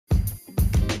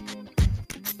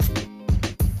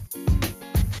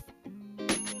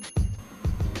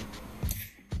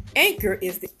Anchor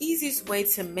is the easiest way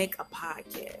to make a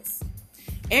podcast.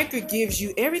 Anchor gives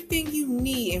you everything you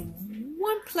need in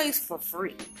one place for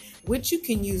free, which you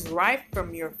can use right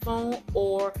from your phone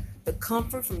or the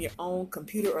comfort from your own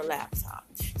computer or laptop.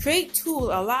 Create tools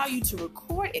allow you to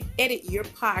record and edit your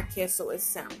podcast so it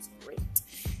sounds great.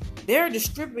 They're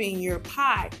distributing your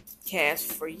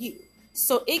podcast for you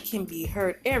so it can be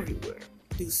heard everywhere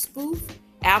through Spoof,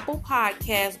 Apple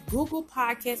Podcasts, Google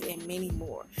Podcasts, and many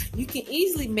more. You can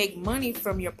easily make money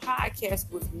from your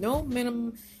podcast with no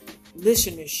minimum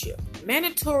listenership.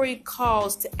 Mandatory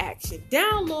calls to action.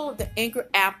 Download the Anchor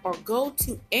app or go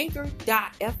to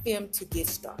anchor.fm to get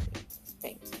started.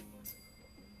 Thank you.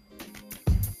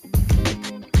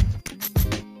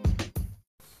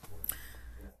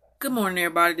 Good morning,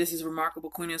 everybody. This is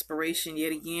Remarkable Queen Inspiration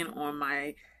yet again on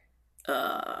my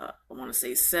I want to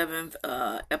say 7th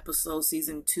episode,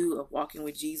 season 2 of Walking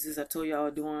with Jesus. I told y'all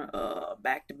doing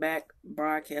back-to-back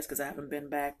broadcast because I haven't been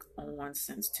back on one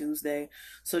since Tuesday.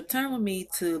 So turn with me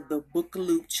to the book of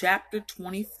Luke, chapter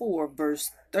 24,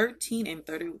 verse 13 and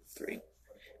 33.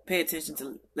 Pay attention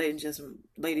to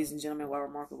ladies and gentlemen, while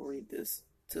Remarkable read this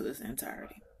to its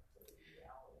entirety.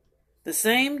 The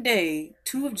same day,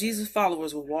 2 of Jesus'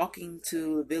 followers were walking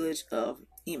to the village of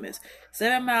Emmaus,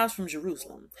 7 miles from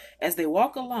Jerusalem. As they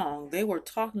walked along, they were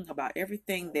talking about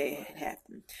everything that had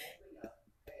happened.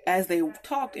 As they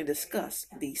talked and discussed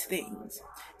these things,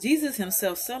 Jesus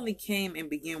himself suddenly came and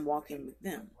began walking with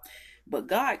them, but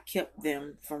God kept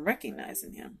them from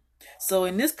recognizing him. So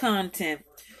in this content,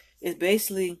 it's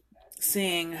basically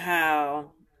saying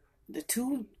how the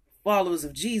 2 followers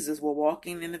of Jesus were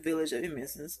walking in the village of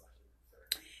Emmaus,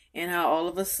 and how all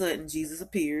of a sudden Jesus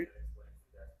appeared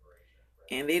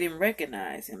and they didn't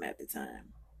recognize him at the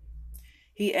time.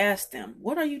 He asked them,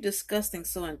 "What are you discussing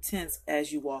so intense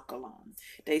as you walk along?"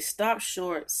 They stopped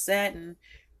short, saddened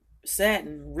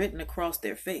written across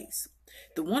their face.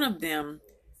 The one of them,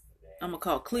 I'm going to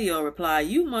call Cleo, replied,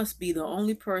 "You must be the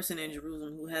only person in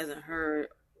Jerusalem who hasn't heard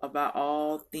about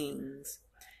all things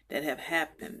that have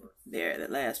happened there the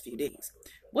last few days."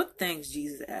 "What things?"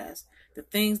 Jesus asked. "The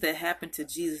things that happened to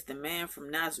Jesus, the man from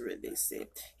Nazareth," they said.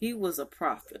 "He was a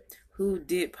prophet who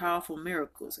did powerful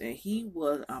miracles, and he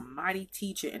was a mighty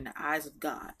teacher in the eyes of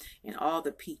God and all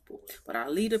the people. But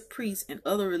our leader priests and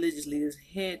other religious leaders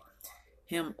had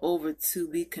him over to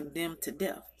be condemned to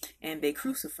death, and they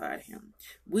crucified him.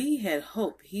 We had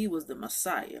hoped he was the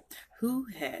Messiah who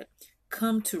had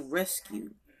come to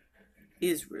rescue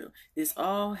Israel. This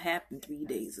all happened 3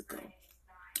 days ago."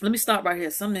 Let me stop right here.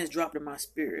 Something has dropped in my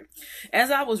spirit.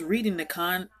 As I was reading the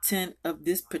content of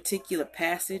this particular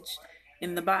passage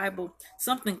in the Bible,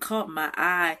 something caught my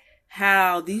eye.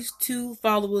 How these 2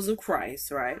 followers of Christ,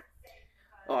 right?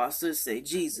 Or I should say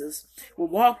Jesus, were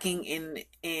walking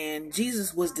and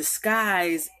Jesus was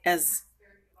disguised as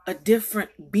a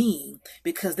different being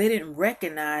because they didn't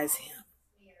recognize him.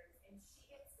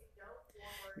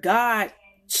 God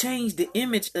changed the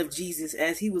image of Jesus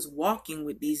as he was walking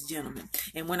with these gentlemen.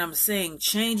 And when I'm saying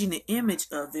changing the image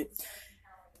of it,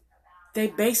 they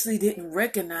basically didn't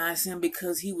recognize him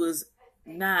because he was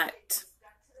not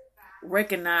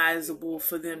recognizable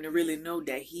for them to really know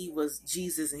that he was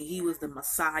Jesus and he was the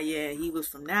Messiah and he was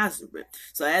from Nazareth.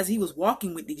 So as he was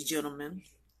walking with these gentlemen,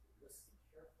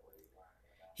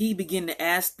 he began to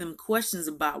ask them questions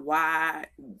about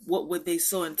what were they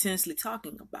so intensely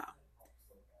talking about.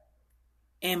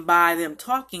 And by them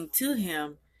talking to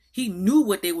him, he knew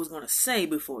what they was going to say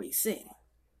before he said it.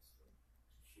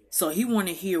 So he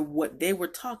wanted to hear what they were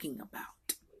talking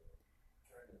about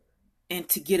and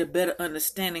to get a better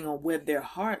understanding on where their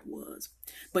heart was.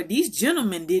 But these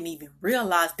gentlemen didn't even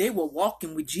realize they were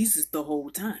walking with Jesus the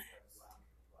whole time.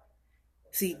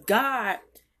 See, God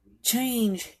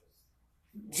changed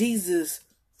Jesus'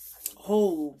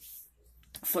 whole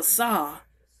facade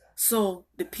so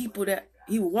the people that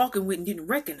he was walking with and didn't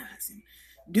recognize him.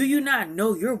 Do you not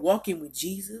know you're walking with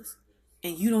Jesus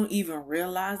and you don't even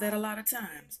realize that a lot of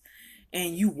times?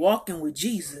 And you walking with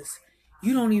Jesus,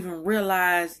 you don't even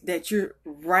realize that you're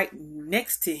right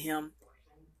next to him,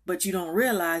 but you don't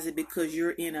realize it because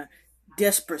you're in a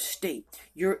desperate state.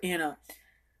 You're in a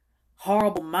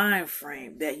horrible mind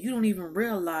frame that you don't even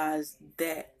realize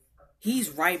that he's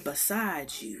right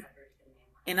beside you.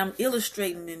 And I'm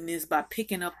illustrating in this by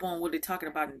picking up on what they're talking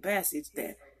about in the passage,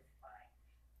 that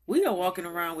we are walking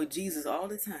around with Jesus all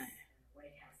the time.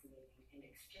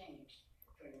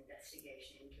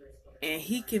 And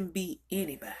he can be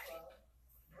anybody.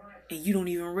 And you don't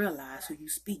even realize who you're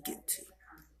speaking to.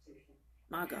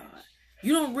 My God.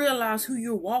 You don't realize who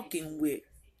you're walking with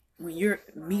when you're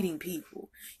meeting people.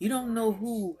 You don't know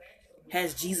who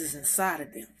has Jesus inside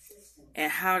of them.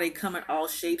 and how they come in all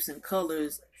shapes and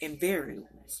colors and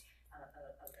variables.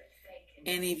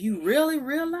 And if you really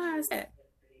realize that,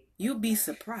 you'll be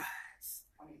surprised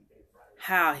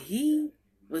how he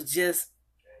was just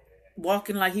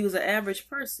walking like he was an average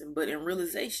person, but in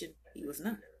realization, he was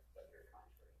not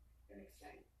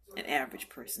an average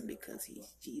person because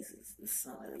he's Jesus, the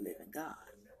Son of the living God.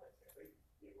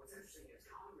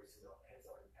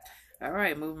 All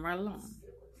right, moving right along.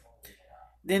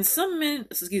 Then some women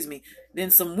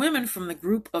from the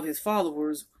group of his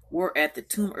followers were at the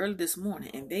tomb early this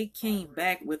morning, and they came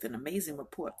back with an amazing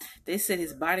report. They said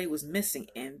his body was missing,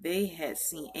 and they had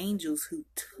seen angels who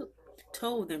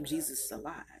told them Jesus is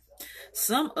alive.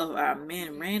 Some of our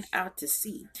men ran out to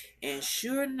see, and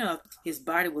sure enough, his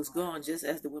body was gone just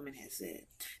as the women had said.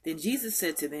 Then Jesus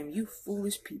said to them, "You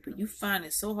foolish people, you find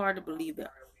it so hard to believe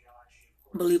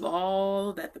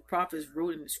all that the prophets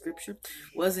wrote in the scripture?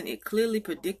 Wasn't it clearly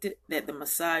predicted that the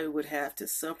Messiah would have to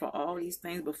suffer all these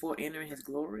things before entering his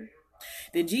glory?"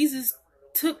 Then Jesus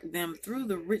took them through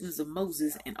the writings of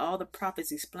Moses and all the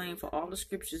prophets, explained for all the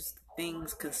scriptures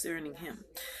things concerning him.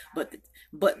 But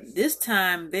this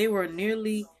time they were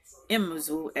nearly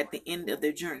immovable at the end of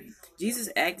their journey. Jesus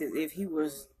acted as if he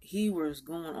was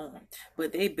going on,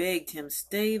 but they begged him,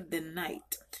 "Stay the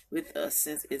night with us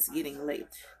since it's getting late."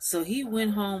 So he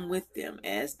went home with them.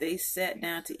 As they sat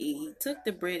down to eat, he took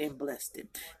the bread and blessed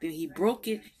it. Then he broke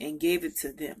it and gave it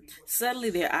to them. Suddenly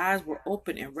their eyes were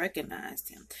opened and recognized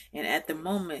him, and at the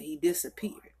moment he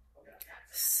disappeared.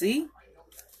 See,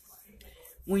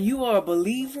 when you are a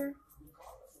believer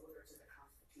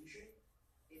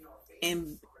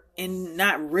and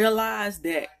not realize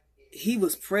that he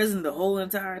was present the whole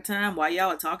entire time while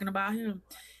y'all are talking about him,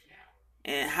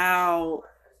 and how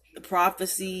the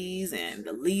prophecies and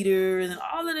the leaders and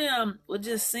all of them were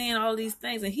just saying all these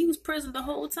things, and he was present the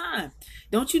whole time.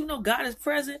 Don't you know God is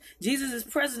present? Jesus is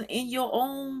present in your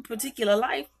own particular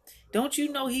life. Don't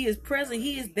you know he is present?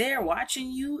 He is there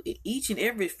watching you each and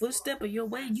every footstep of your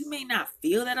way. You may not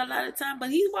feel that a lot of time,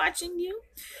 but he's watching you.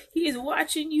 He is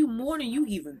watching you more than you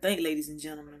even think, ladies and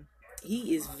gentlemen.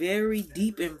 He is very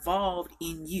deep involved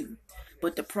in you.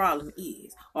 But the problem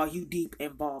is, are you deep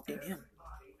involved in him?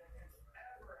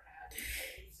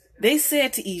 They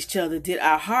said to each other, "Did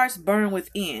our hearts burn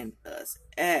within us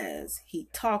as he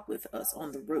talked with us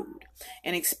on the road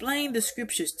and explained the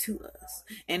scriptures to us?"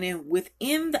 And then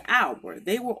within the hour,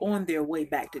 they were on their way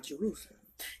back to Jerusalem.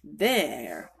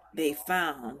 There they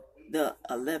found the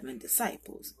 11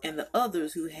 disciples and the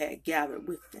others who had gathered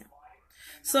with them.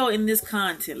 So in this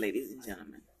content, ladies and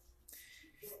gentlemen,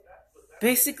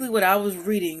 basically what I was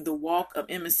reading, the walk of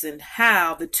Emerson,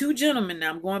 how the two gentlemen,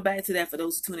 now I'm going back to that for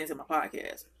those who tune into my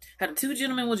podcast, how the two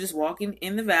gentlemen were just walking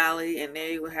in the valley and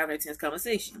they were having a tense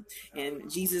conversation. And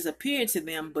Jesus appeared to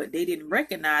them, but they didn't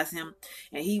recognize him.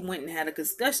 And he went and had a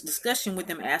discussion with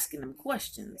them, asking them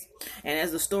questions. And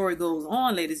as the story goes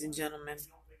on, ladies and gentlemen,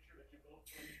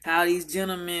 how these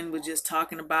gentlemen were just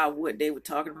talking about what they were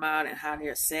talking about and how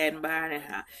they're saddened by it and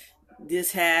how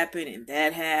this happened and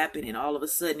that happened, and all of a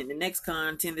sudden in the next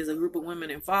content there's a group of women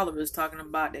and followers talking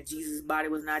about that Jesus' body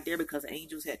was not there because the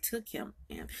angels had took him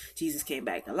and Jesus came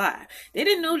back alive. They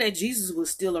didn't know that Jesus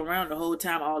was still around the whole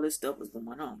time all this stuff was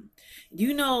going on.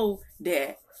 You know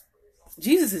that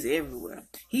Jesus is everywhere.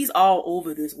 He's all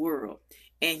over this world.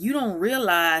 And you don't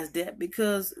realize that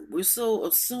because we're so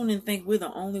assumed and think we're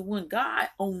the only one. God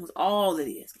owns all of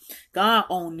this. God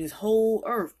owns this whole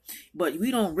earth. But we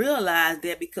don't realize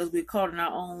that because we're caught in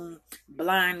our own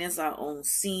blindness, our own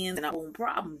sins, and our own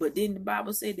problem. But didn't the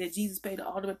Bible say that Jesus paid the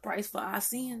ultimate price for our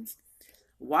sins?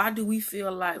 Why do we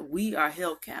feel like we are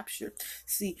held captured?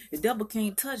 See, the devil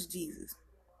can't touch Jesus.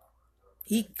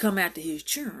 He come after his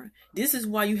children. This is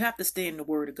why you have to stay in the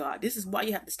word of God. This is why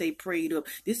you have to stay prayed up.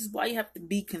 This is why you have to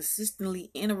be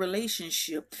consistently in a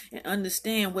relationship and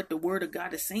understand what the word of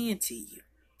God is saying to you.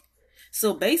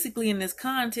 So basically in this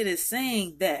content is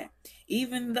saying that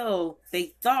even though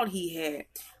they thought he had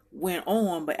went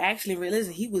on, but actually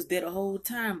realizing he was there the whole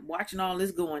time watching all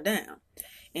this going down.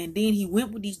 And then he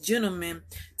went with these gentlemen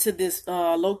to this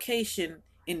location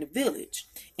in the village,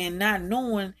 and not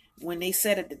knowing when they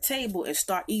sat at the table and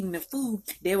start eating the food,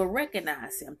 they would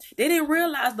recognize him. They didn't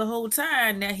realize the whole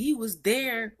time that he was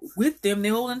there with them the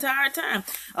whole entire time.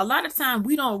 A lot of times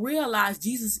we don't realize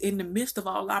Jesus in the midst of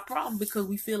all our problems because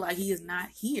we feel like he is not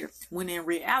here. When in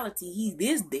reality, he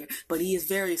is there, but he is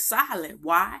very silent.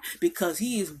 Why? Because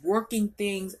he is working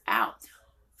things out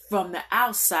from the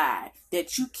outside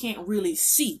that you can't really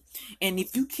see. And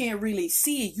if you can't really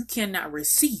see it, you cannot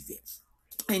receive it.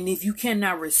 And if you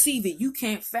cannot receive it, you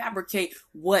can't fabricate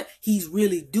what he's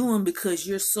really doing because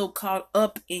you're so caught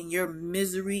up in your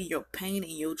misery, your pain,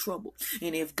 and your trouble.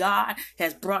 And if God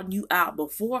has brought you out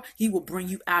before, he will bring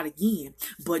you out again.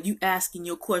 But you asking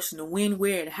your question of when,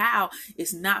 where, and how,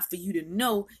 it's not for you to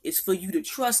know. It's for you to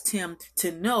trust him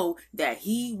to know that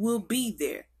he will be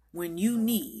there when you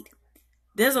need.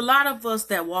 There's a lot of us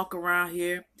that walk around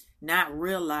here not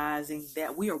realizing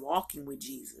that we are walking with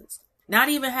Jesus. Not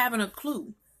even having a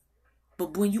clue.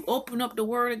 But when you open up the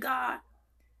Word of God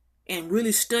and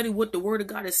really study what the Word of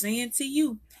God is saying to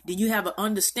you, then you have an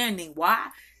understanding. Why?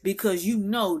 Because you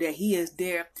know that he is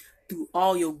there through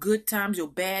all your good times, your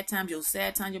bad times, your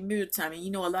sad times, your middle time. And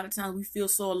you know, a lot of times we feel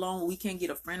so alone, we can't get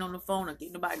a friend on the phone or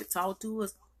get nobody to talk to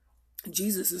us.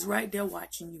 Jesus is right there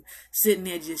watching you, sitting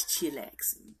there just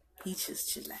chillaxing. He's just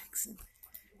chillaxing.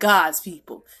 God's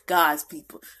people. God's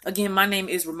people. Again, my name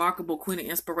is Remarkable Queen of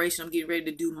Inspiration. I'm getting ready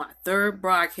to do my third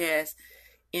broadcast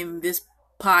in this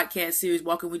podcast series,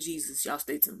 Walking with Jesus. Y'all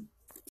stay tuned.